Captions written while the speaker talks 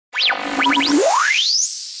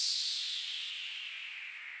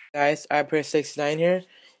Guys, I press 69 here,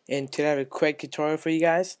 and today I have a quick tutorial for you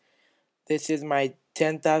guys. This is my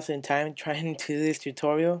 10,000th time trying to do this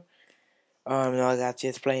tutorial. No, that's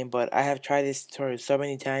just playing, but I have tried this tutorial so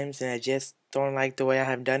many times, and I just don't like the way I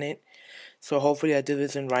have done it. So hopefully I do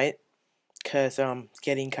this one right, cause it's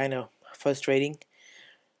getting kind of frustrating.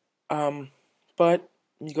 Um, but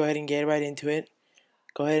you go ahead and get right into it.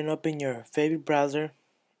 Go ahead and open your favorite browser,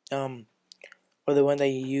 um, or the one that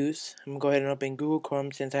you use. I'm gonna go ahead and open Google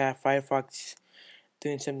Chrome since I have Firefox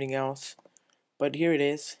doing something else. But here it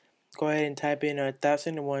is. Go ahead and type in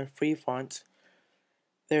 1001 free fonts.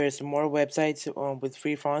 There is more websites with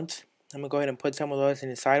free fonts. I'm gonna go ahead and put some of those in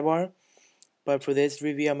the sidebar. But for this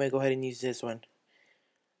review, I'm gonna go ahead and use this one.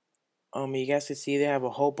 You guys can see they have a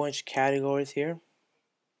whole bunch of categories here.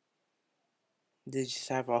 They just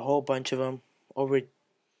have a whole bunch of them over.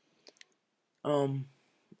 Um,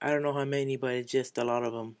 I don't know how many, but it's just a lot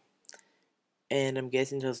of them. And I'm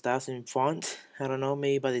guessing there's 1,000 fonts. I don't know,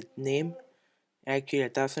 maybe by the name. Actually,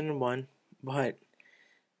 1,001. But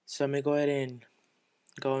so I'm gonna go ahead and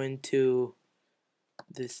go into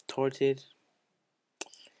distorted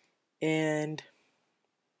and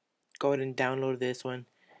go ahead and download this one.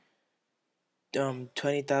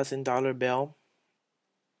 $20,000 bill,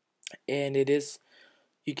 and it is,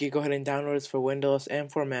 you can go ahead and download this for Windows and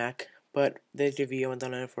for Mac, but this review I'm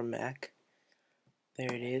downloading for Mac.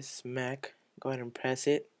 There it is, Mac. Go ahead and press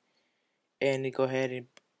it, and it go ahead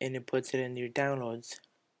and it puts it in your downloads.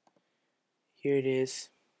 Here it is,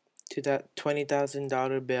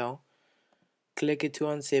 $20,000 bill. Click it to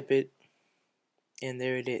unzip it, and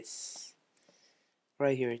there it is,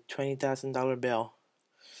 right here, $20,000 bill.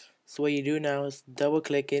 So what you do now is double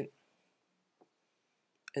click it,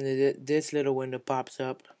 and this little window pops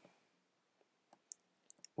up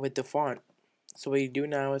with the font. So what you do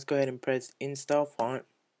now is go ahead and press install font,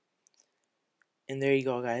 and there you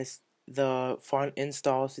go, guys. The font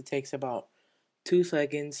installs. It takes about 2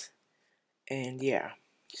 seconds, and yeah.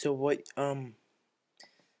 So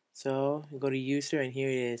you go to user, and here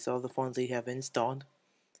it is, all the fonts that you have installed.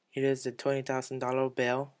 Here is the $20,000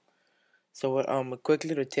 bill. So what a quick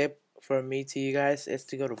little tip for me to you guys is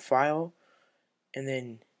to go to file and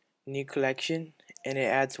then new collection, and it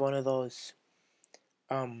adds one of those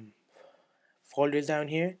folders down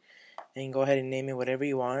here, and go ahead and name it whatever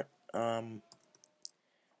you want.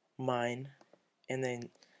 Mine, and then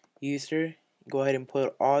user. Go ahead and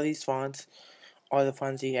put all these fonts, all the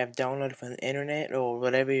fonts you have downloaded from the internet, or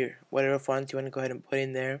whatever fonts you want to go ahead and put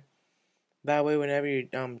in there. That way, whenever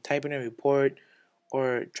you're typing a report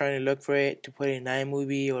or trying to look for it to put in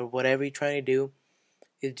iMovie or whatever you're trying to do,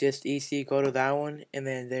 it's just easy. Go to that one, and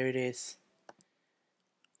then there it is.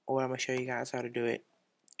 Or I'm gonna show you guys how to do it.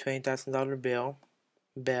 $20,000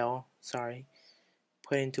 bill. Sorry.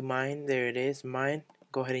 Put into mine. There it is. Mine.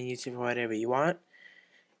 Go ahead and use it for whatever you want.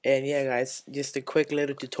 And yeah, guys, just a quick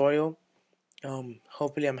little tutorial.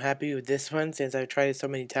 Hopefully I'm happy with this one since I've tried it so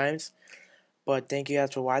many times. But thank you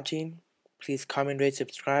guys for watching. Please comment, rate,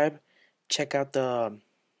 subscribe. Check out the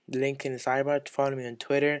link in the sidebar to follow me on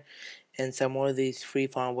Twitter and some more of these free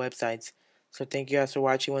font websites. So thank you guys for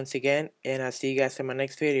watching once again, and I'll see you guys in my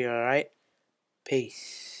next video, alright?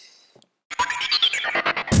 Peace.